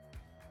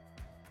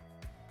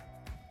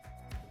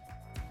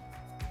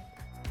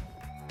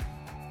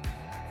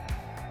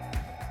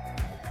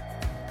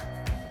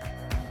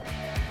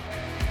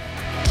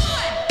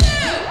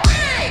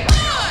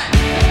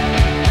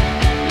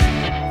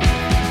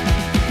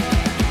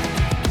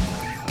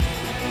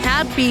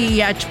Happy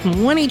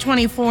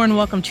 2024 and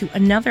welcome to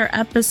another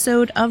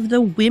episode of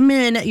The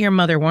Women Your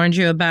Mother Warned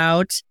You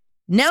About.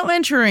 Now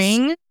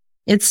entering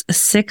its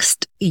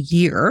sixth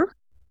year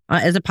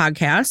as a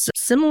podcast.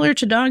 Similar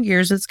to dog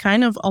years, it's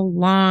kind of a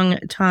long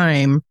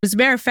time. As a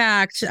matter of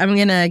fact, I'm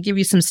going to give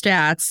you some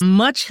stats.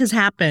 Much has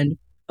happened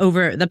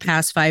over the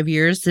past 5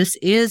 years. This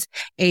is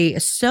a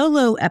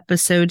solo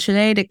episode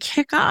today to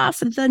kick off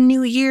the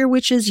new year,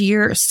 which is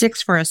year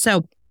 6 for us.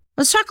 So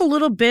let's talk a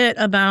little bit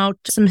about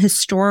some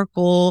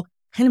historical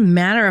kind of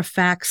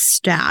matter-of-fact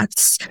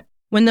stats.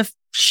 When the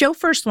show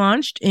first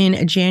launched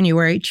in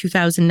January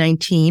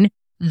 2019,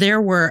 there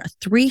were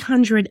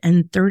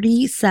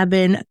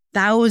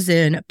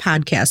 337,000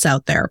 podcasts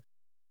out there.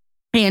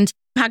 And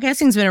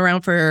podcasting's been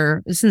around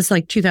since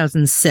like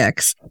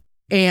 2006.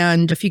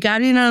 And if you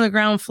got in on the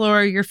ground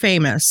floor, you're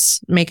famous,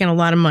 making a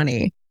lot of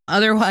money.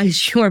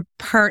 Otherwise, you're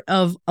part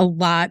of a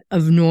lot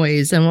of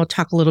noise. And we'll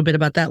talk a little bit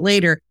about that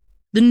later.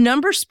 The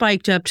number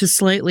spiked up to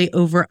slightly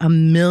over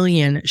 1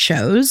 million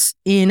shows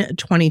in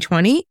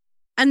 2020.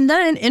 And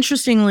then,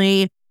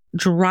 interestingly,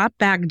 dropped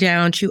back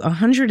down to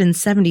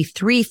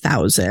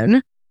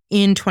 173,000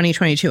 in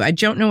 2022. I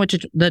don't know what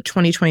the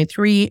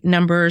 2023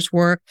 numbers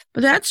were,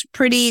 but that's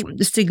pretty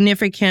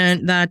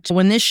significant that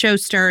when this show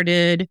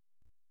started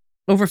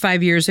over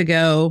 5 years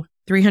ago,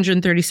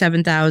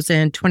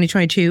 337,000,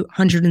 2022,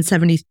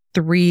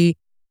 173,000.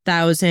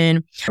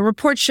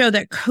 Reports show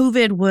that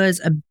COVID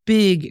was a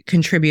big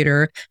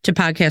contributor to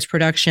podcast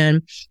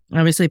production.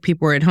 Obviously,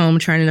 people were at home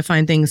trying to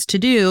find things to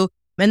do.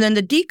 And then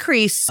the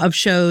decrease of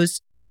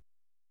shows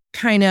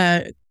kind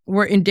of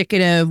were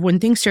indicative when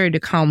things started to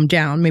calm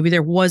down. Maybe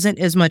there wasn't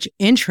as much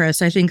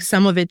interest. I think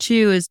some of it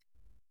too is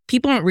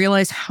people don't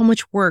realize how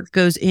much work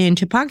goes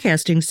into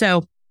podcasting.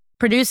 So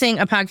producing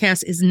a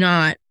podcast is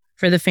not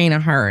for the faint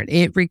of heart.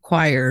 It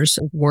requires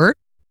work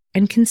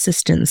and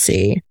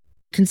consistency.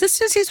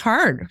 Consistency is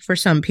hard for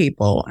some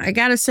people. I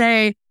got to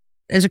say,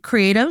 as a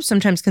creative,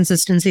 sometimes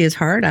consistency is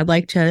hard. I'd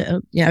like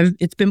to,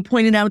 it's been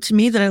pointed out to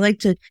me that I like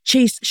to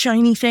chase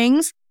shiny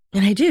things.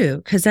 And I do,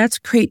 because that's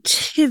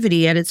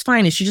creativity at its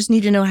finest. You just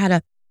need to know how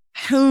to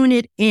hone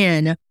it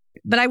in.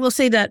 But I will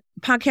say that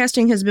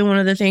podcasting has been one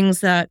of the things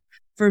that,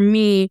 for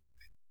me,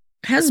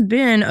 has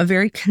been a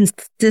very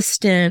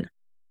consistent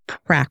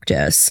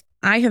practice.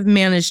 I have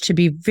managed to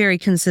be very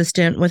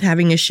consistent with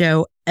having a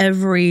show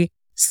every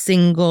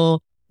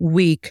single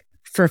week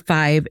for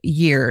 5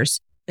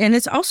 years. And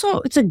it's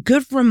a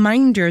good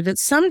reminder that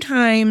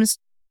sometimes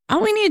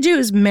all we need to do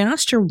is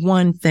master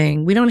one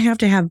thing. We don't have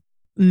to have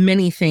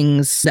many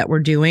things that we're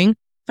doing.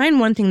 Find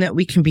one thing that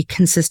we can be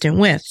consistent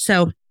with.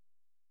 So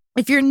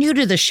if you're new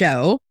to the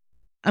show,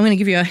 I'm going to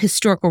give you a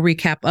historical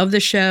recap of the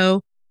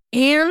show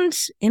and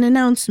an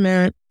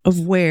announcement of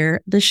where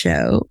the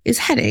show is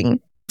heading.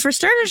 For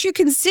starters, you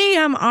can see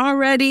I'm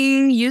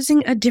already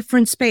using a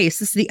different space.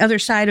 This is the other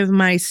side of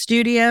my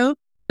studio.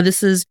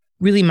 This is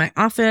really my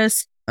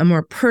office, a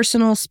more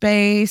personal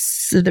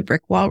space. The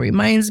brick wall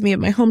reminds me of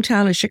my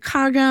hometown of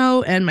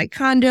Chicago and my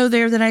condo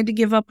there that I had to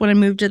give up when I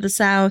moved to the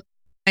South.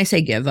 I say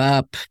give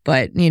up,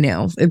 but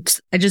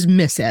I just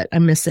miss it. I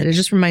miss it. It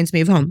just reminds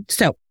me of home.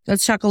 So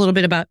let's talk a little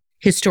bit about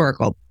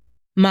historical.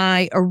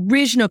 My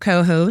original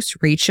co-host,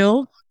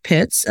 Rachel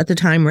Pitts, at the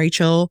time, a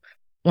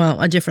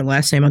different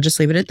last name. I'll just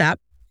leave it at that.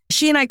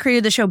 She and I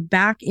created the show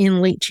back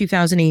in late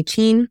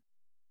 2018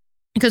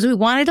 because we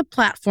wanted a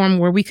platform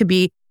where we could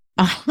be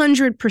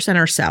 100%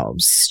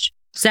 ourselves,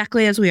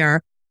 exactly as we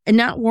are, and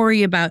not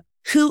worry about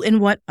who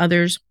and what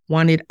others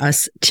wanted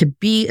us to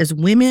be as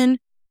women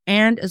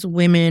and as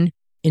women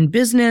in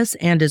business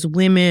and as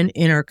women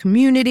in our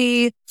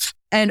community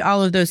and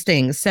all of those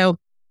things. So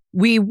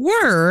we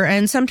were,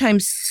 and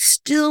sometimes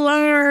still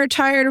are,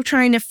 tired of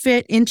trying to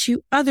fit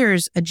into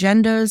others'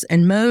 agendas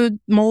and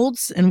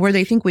molds and where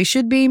they think we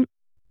should be.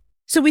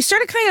 So we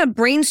started kind of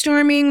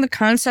brainstorming the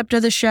concept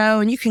of the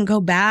show, and you can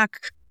go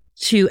back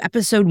to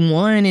episode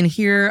 1 and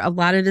hear a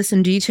lot of this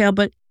in detail,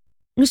 but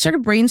we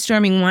started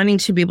brainstorming wanting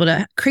to be able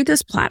to create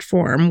this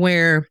platform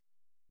where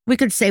we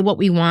could say what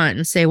we want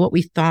and say what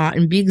we thought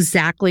and be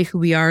exactly who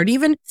we are. And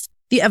even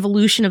the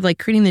evolution of like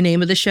creating the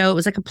name of the show, it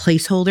was like a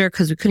placeholder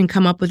because we couldn't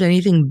come up with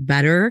anything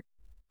better.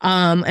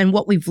 And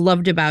what we've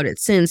loved about it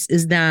since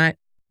is that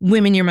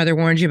Women Your Mother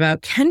Warned You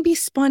About can be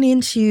spun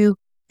into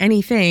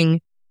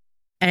anything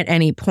at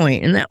any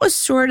point. And that was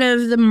sort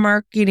of the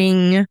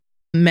marketing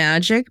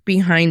magic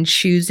behind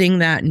choosing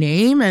that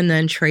name and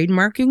then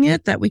trademarking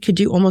it, that we could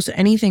do almost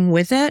anything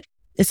with it.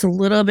 It's a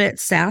little bit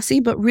sassy,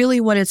 but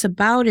really what it's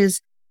about is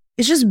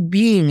it's just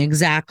being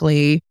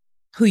exactly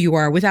who you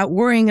are without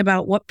worrying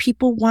about what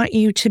people want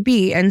you to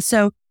be. And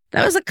so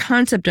that was the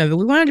concept of it.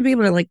 We wanted to be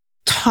able to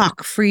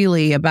talk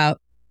freely about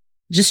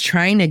just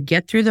trying to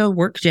get through the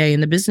workday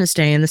and the business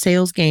day and the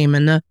sales game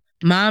and the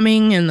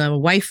momming and the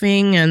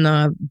wifing and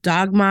the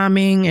dog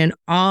momming and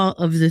all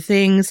of the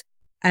things.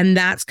 And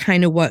that's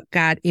kind of what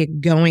got it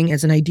going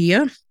as an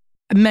idea.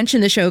 I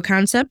mentioned the show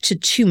concept to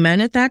 2 men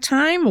at that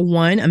time.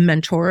 One, a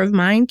mentor of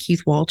mine,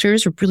 Keith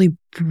Walters, a really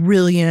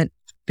brilliant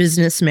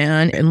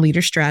businessman and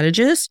leader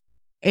strategist.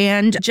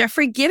 and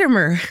Jeffrey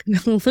Gitomer,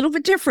 a little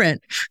bit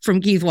different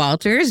from Keith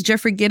Walters.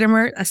 Jeffrey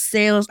Gitomer, a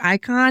sales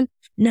icon,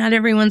 not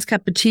everyone's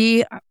cup of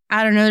tea.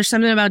 I don't know. There's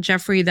something about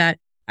Jeffrey that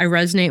I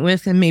resonate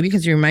with, and maybe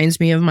because he reminds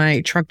me of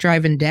my truck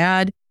driving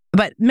dad.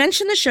 But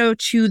mention the show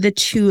to the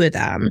two of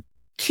them.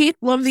 Keith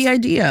loved the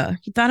idea.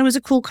 He thought it was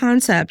a cool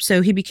concept.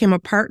 So he became a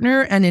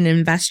partner and an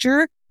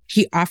investor.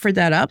 He offered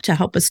that up to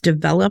help us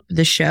develop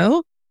the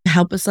show, to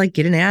help us like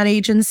get an ad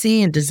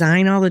agency and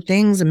design all the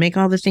things and make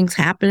all the things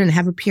happen and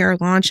have a PR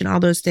launch and all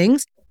those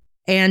things,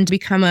 and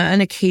become an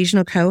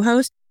occasional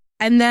co-host.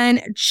 And then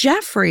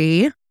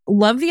Jeffrey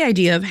loved the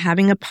idea of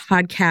having a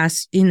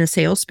podcast in the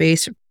sales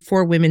space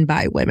for women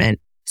by women.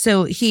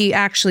 So he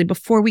actually,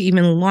 before we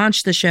even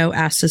launched the show,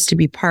 asked us to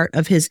be part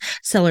of his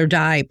Sell or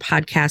Die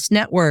podcast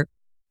network.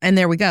 And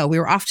there we go. We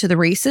were off to the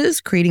races,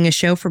 creating a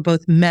show for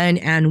both men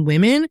and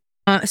women,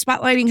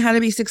 spotlighting how to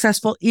be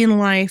successful in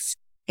life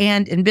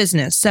and in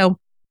business. So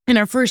in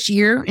our first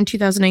year in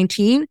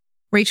 2019,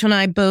 Rachel and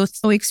I both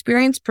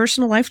experienced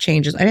personal life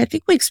changes. I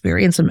think we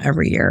experience them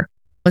every year.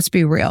 Let's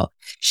be real.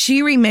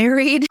 She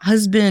remarried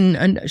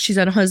she's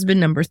on husband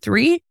number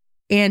 3.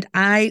 And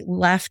I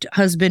left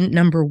husband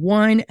number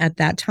 1 at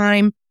that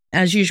time.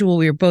 As usual,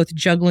 we were both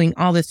juggling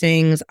all the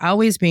things,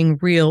 always being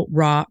real,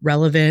 raw,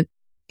 relevant,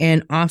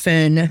 and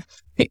often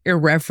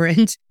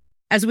irreverent.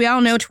 As we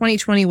all know,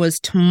 2020 was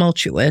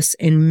tumultuous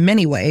in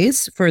many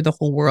ways for the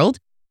whole world.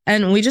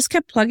 And we just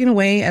kept plugging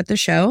away at the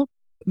show,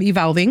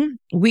 evolving.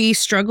 We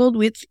struggled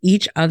with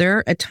each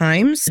other at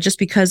times just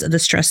because of the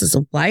stresses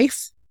of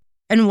life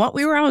and what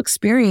we were all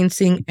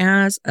experiencing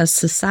as a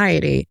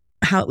society,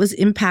 how it was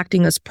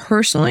impacting us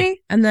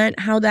personally, and then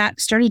how that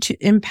started to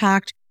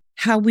impact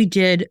how we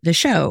did the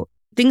show.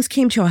 Things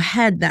came to a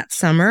head that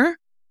summer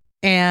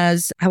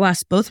as I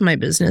lost both my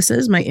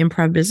businesses, my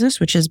improv business,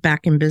 which is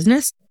back in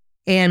business,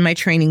 and my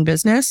training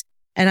business.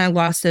 And I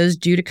lost those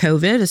due to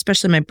COVID,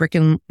 especially my brick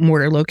and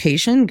mortar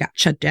location got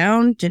shut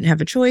down, didn't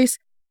have a choice.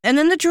 And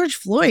then the George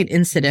Floyd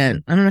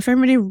incident. I don't know if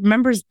everybody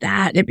remembers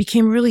that. It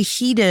became really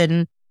heated,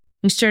 and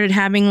we started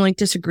having like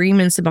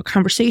disagreements about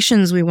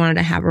conversations we wanted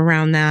to have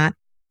around that.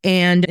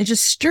 And it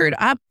just stirred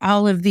up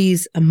all of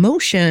these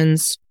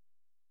emotions,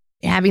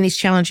 having these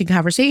challenging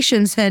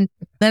conversations. And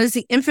that is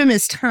the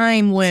infamous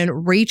time when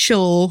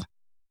Rachel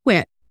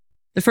quit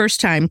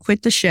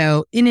the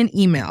show in an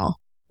email,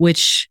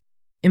 which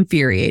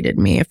infuriated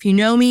me. If you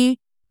know me,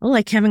 I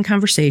like having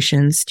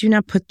conversations. Do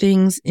not put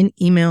things in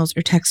emails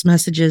or text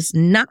messages.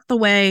 Not the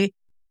way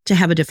to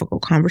have a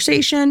difficult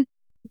conversation.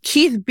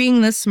 Keith,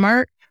 being the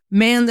smart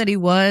man that he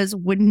was,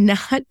 would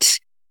not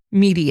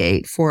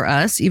mediate for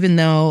us, even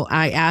though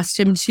I asked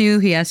him to.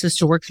 He asked us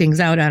to work things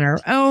out on our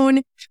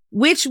own,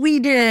 which we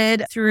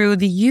did through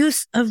the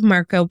use of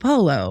Marco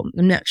Polo.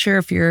 I'm not sure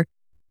if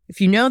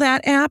you know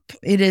that app.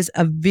 It is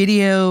a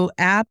video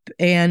app,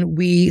 and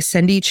we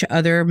send each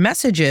other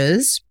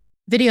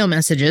video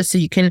messages, so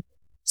you can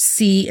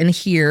see and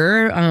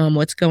hear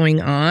what's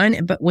going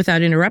on, but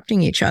without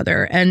interrupting each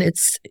other. And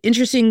it's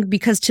interesting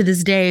because to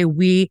this day,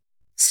 we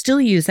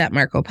still use that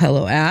Marco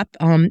Polo app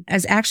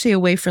as actually a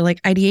way for like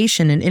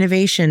ideation and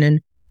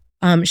innovation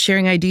and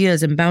sharing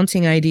ideas and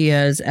bouncing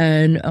ideas.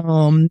 And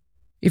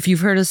if you've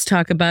heard us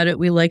talk about it,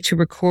 we like to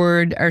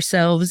record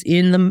ourselves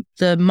in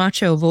the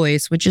macho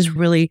voice, which is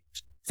really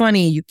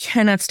funny. You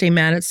cannot stay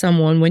mad at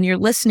someone when you're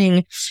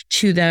listening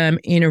to them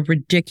in a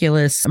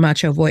ridiculous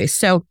macho voice.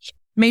 So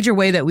major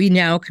way that we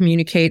now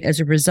communicate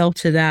as a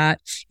result of that.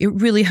 It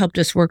really helped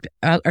us work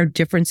out our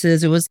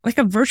differences. It was like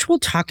a virtual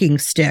talking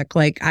stick.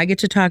 Like I get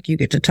to talk, you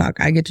get to talk,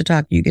 I get to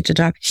talk, you get to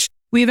talk.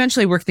 We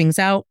eventually worked things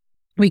out.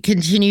 We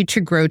continued to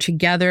grow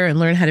together and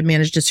learn how to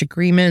manage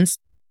disagreements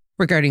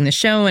regarding the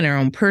show and our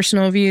own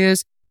personal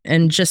views.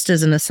 And just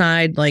as an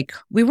aside, like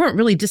we weren't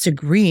really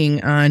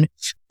disagreeing on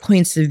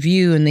points of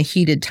view in the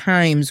heated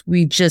times.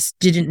 We just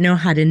didn't know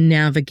how to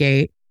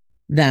navigate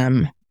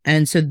them.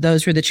 And so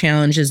those were the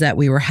challenges that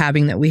we were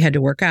having that we had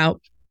to work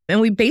out. And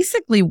we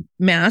basically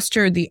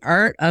mastered the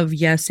art of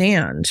yes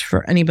and,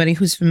 for anybody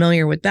who's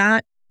familiar with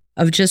that,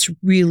 of just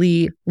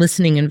really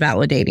listening and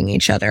validating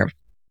each other.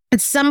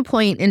 At some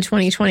point in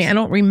 2020, I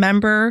don't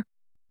remember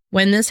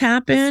when this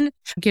happened,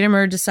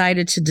 Gittimer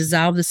decided to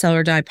dissolve the Sell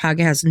or Die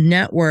podcast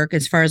network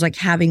as far as like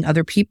having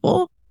other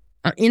people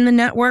in the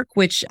network,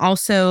 which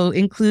also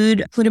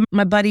included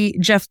my buddy,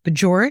 Jeff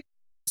Bajor.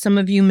 Some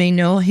of you may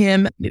know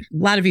him. A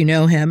lot of you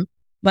know him.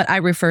 But I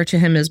refer to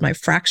him as my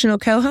fractional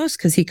co-host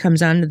because he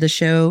comes onto the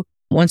show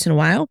once in a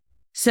while.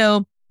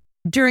 So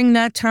during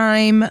that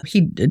time,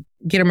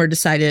 Gittimer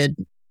decided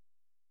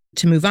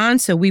to move on.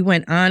 So we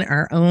went on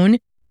our own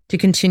to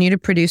continue to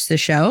produce the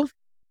show.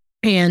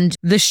 And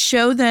the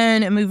show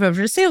then moved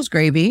over to Sales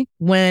Gravy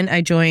when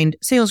I joined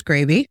Sales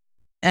Gravy.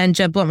 And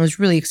Jeb Blunt was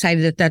really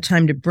excited at that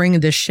time to bring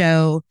a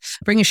show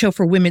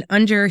for women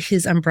under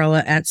his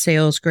umbrella at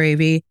Sales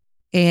Gravy.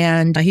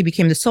 And he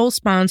became the sole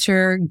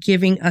sponsor,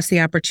 giving us the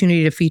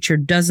opportunity to feature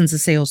dozens of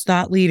sales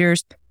thought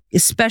leaders,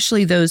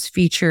 especially those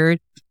featured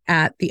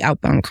at the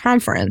Outbound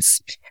Conference.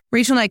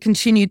 Rachel and I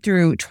continued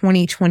through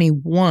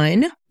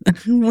 2021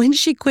 when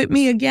she quit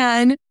me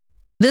again.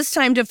 this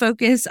time to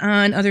focus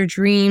on other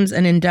dreams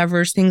and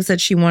endeavors, things that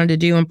she wanted to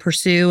do and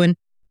pursue. And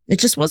it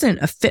just wasn't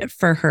a fit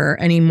for her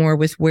anymore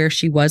with where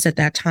she was at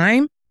that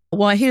time.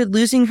 While I hated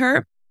losing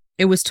her,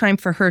 it was time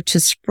for her to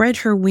spread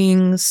her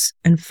wings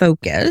and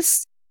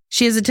focus.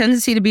 She has a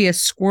tendency to be a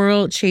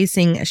squirrel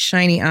chasing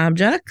shiny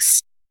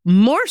objects,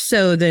 more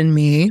so than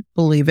me,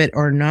 believe it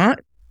or not.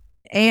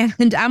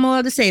 And I'm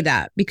allowed to say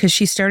that because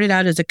she started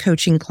out as a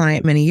coaching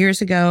client many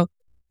years ago,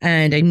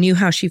 and I knew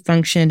how she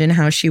functioned and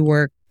how she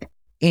worked.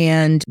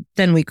 And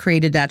then we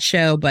created that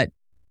show, but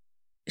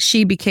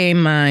she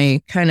became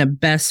my kind of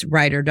best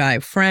ride or die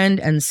friend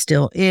and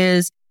still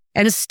is,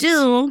 and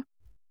still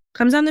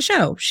comes on the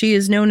show. She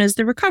is known as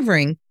the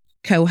recovering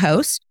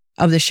co-host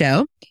of the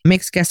show,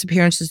 makes guest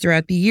appearances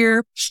throughout the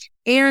year,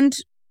 and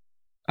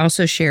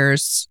also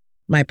shares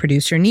my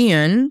producer,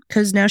 Nian,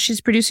 because now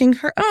she's producing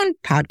her own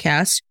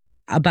podcast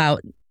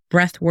about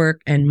breath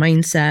work and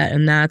mindset,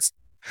 and that's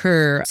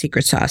her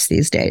secret sauce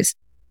these days.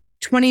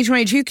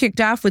 2022 kicked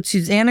off with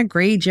Susanna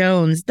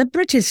Gray-Jones, the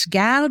British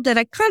gal that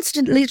I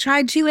constantly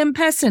tried to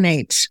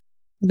impersonate.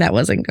 That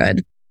wasn't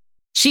good.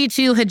 She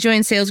too had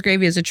joined Sales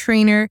Gravy as a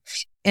trainer,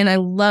 and I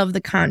love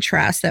the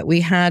contrast that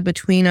we had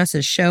between us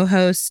as show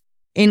hosts.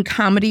 In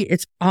comedy,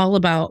 it's all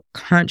about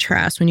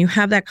contrast. When you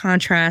have that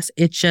contrast,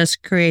 it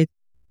just creates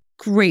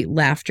great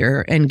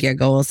laughter and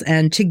giggles.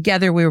 And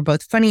together, we were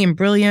both funny and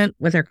brilliant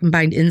with our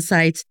combined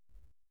insights,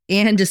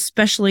 and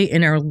especially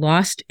in our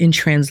lost in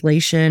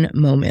translation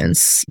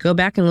moments. Go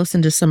back and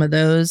listen to some of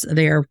those.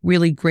 They are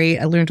really great.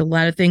 I learned a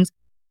lot of things,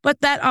 but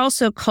that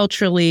also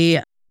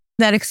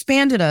that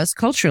expanded us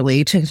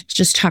culturally to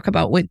just talk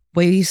about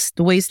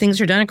the ways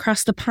things are done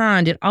across the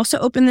pond. It also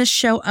opened this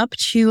show up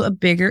to a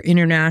bigger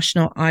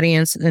international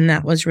audience, and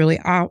that was really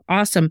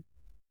awesome.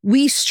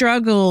 We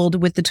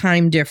struggled with the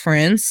time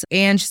difference,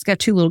 and she's got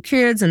 2 little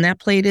kids, and that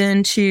played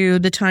into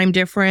the time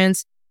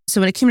difference.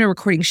 So when it came to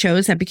recording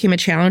shows, that became a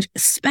challenge,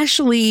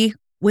 especially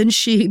when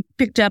she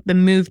picked up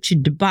and moved to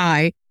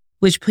Dubai,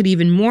 which put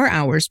even more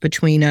hours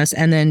between us.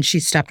 And then she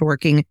stopped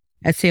working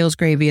at Sales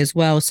Gravy as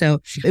well.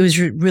 So it was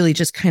really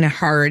just kind of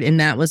hard.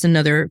 And that was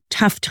another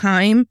tough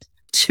time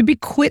to be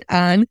quit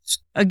on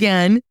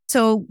again.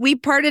 So we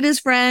parted as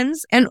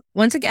friends. And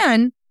once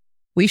again,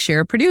 we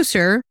share a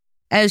producer,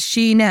 as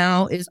she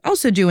now is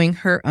also doing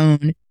her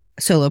own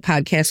solo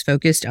podcast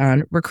focused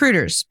on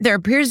recruiters. There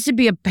appears to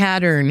be a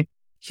pattern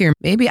here.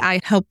 Maybe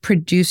I help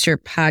produce your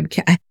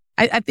podcast.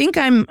 I think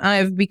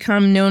I've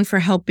become known for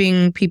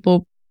helping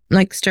people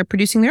like start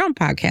producing their own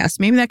podcasts.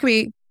 Maybe that could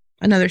be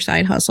another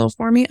side hustle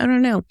for me. I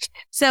don't know.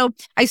 So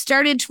I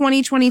started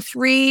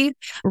 2023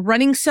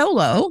 running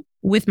solo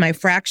with my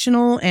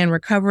fractional and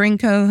recovering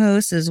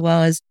co-hosts, as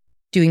well as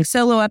doing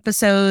solo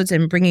episodes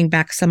and bringing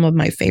back some of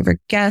my favorite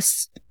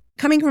guests.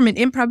 Coming from an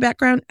improv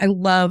background, I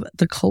love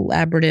the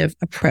collaborative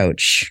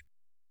approach.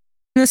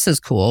 This is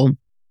cool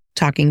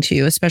talking to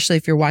you, especially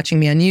if you're watching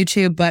me on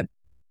YouTube, but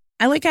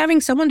I like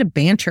having someone to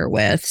banter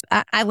with.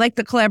 I like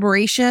the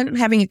collaboration.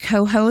 Having a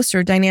co-host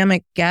or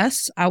dynamic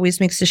guest always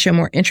makes the show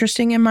more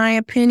interesting, in my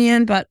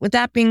opinion. But with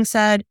that being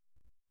said,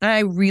 I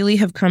really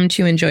have come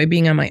to enjoy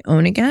being on my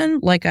own again,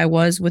 like I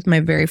was with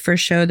my very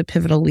first show, The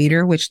Pivotal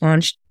Leader, which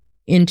launched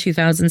in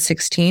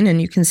 2016.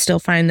 And you can still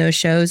find those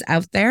shows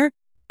out there.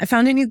 I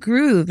found a new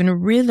groove and a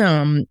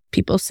rhythm.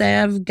 People say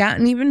I've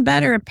gotten even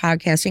better at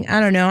podcasting.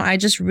 I don't know. I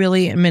just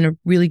really am in a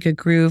really good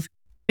groove.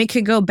 It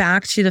could go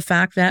back to the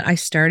fact that I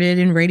started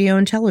in radio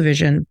and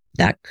television.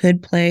 That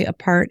could play a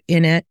part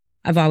in it.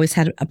 I've always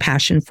had a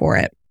passion for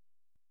it.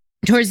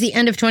 Towards the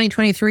end of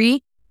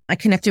 2023, I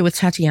connected with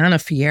Tatiana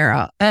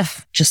Fiera.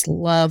 Just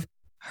love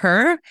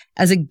her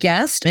as a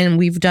guest. And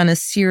we've done a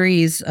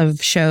series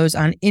of shows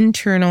on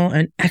internal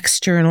and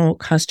external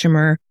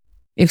customer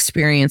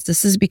experience.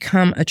 This has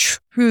become a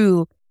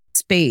true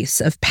space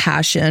of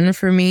passion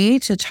for me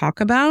to talk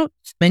about.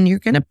 And you're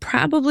going to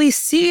probably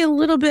see a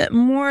little bit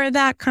more of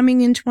that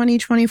coming in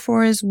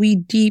 2024 as we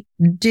dig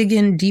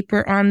in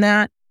deeper on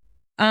that.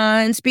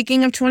 And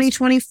speaking of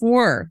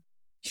 2024,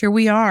 here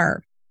we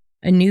are,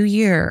 a new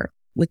year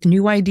with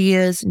new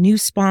ideas, new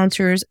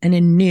sponsors, and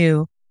a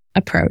new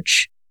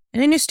approach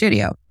and a new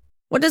studio.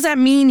 What does that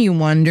mean, you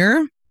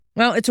wonder?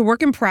 Well, it's a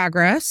work in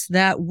progress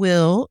that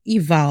will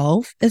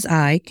evolve as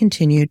I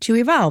continue to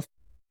evolve.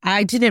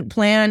 I didn't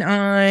plan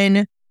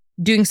on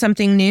doing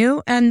something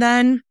new, and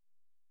then,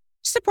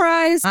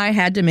 surprise, I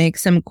had to make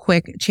some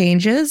quick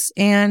changes,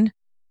 and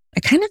I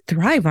kind of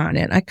thrive on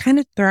it. I kind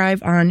of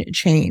thrive on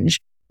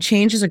change.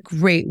 Change is a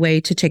great way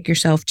to take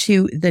yourself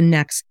to the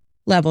next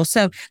level.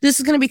 So this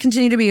is going to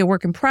continue to be a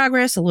work in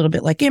progress, a little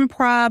bit like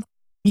improv.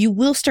 You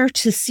will start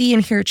to see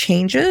and hear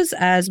changes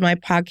as my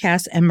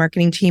podcast and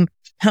marketing team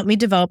help me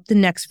develop the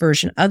next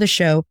version of the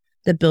show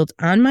that builds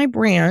on my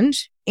brand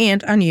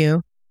and on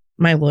you,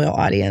 my loyal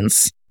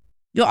audience.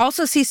 You'll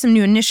also see some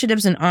new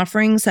initiatives and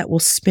offerings that will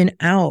spin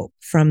out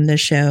from the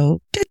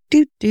show.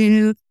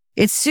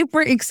 It's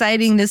super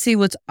exciting to see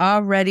what's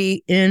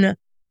already in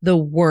the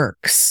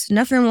works.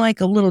 Nothing like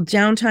a little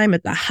downtime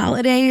at the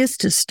holidays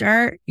to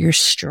start your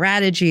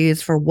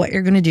strategies for what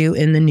you're going to do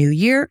in the new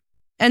year.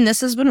 And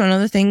this has been one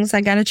of the things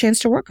I got a chance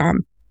to work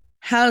on.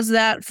 How's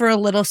that for a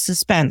little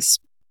suspense?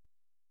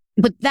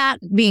 With that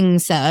being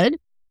said,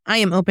 I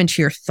am open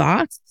to your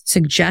thoughts,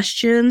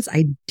 suggestions,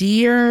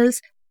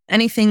 ideas,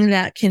 anything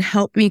that can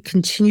help me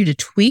continue to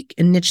tweak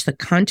and niche the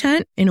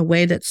content in a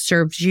way that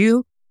serves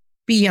you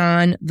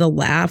beyond the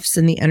laughs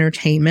and the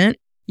entertainment.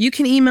 You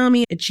can email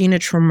me at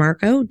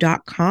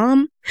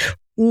ginatrimarco.com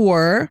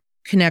or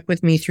connect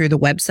with me through the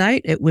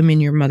website at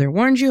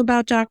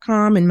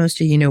womenyourmotherwarnedyouabout.com. And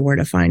most of you know where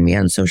to find me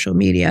on social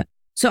media.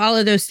 So all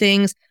of those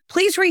things,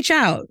 please reach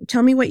out.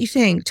 Tell me what you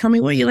think. Tell me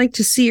what you'd like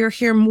to see or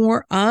hear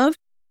more of,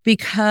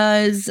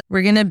 because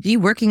we're going to be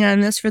working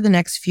on this for the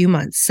next few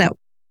months. So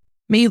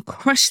may you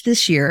crush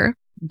this year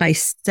by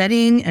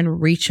setting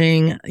and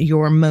reaching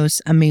your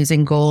most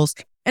amazing goals.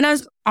 And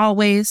as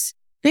always,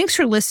 thanks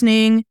for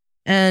listening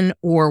and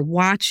or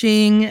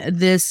watching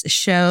this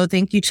show.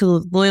 Thank you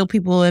to loyal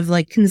people who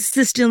have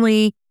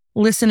consistently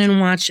listen and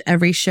watch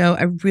every show.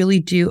 I really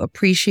do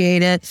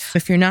appreciate it.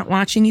 If you're not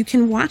watching, you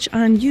can watch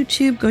on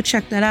YouTube. Go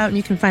check that out. And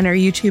you can find our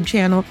YouTube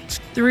channel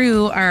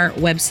through our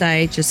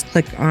website. Just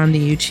click on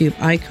the YouTube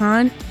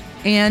icon.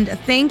 And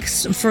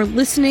thanks for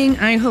listening.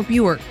 I hope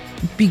you are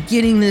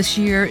beginning this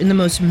year in the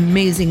most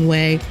amazing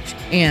way.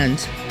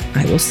 And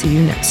I will see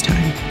you next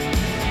time.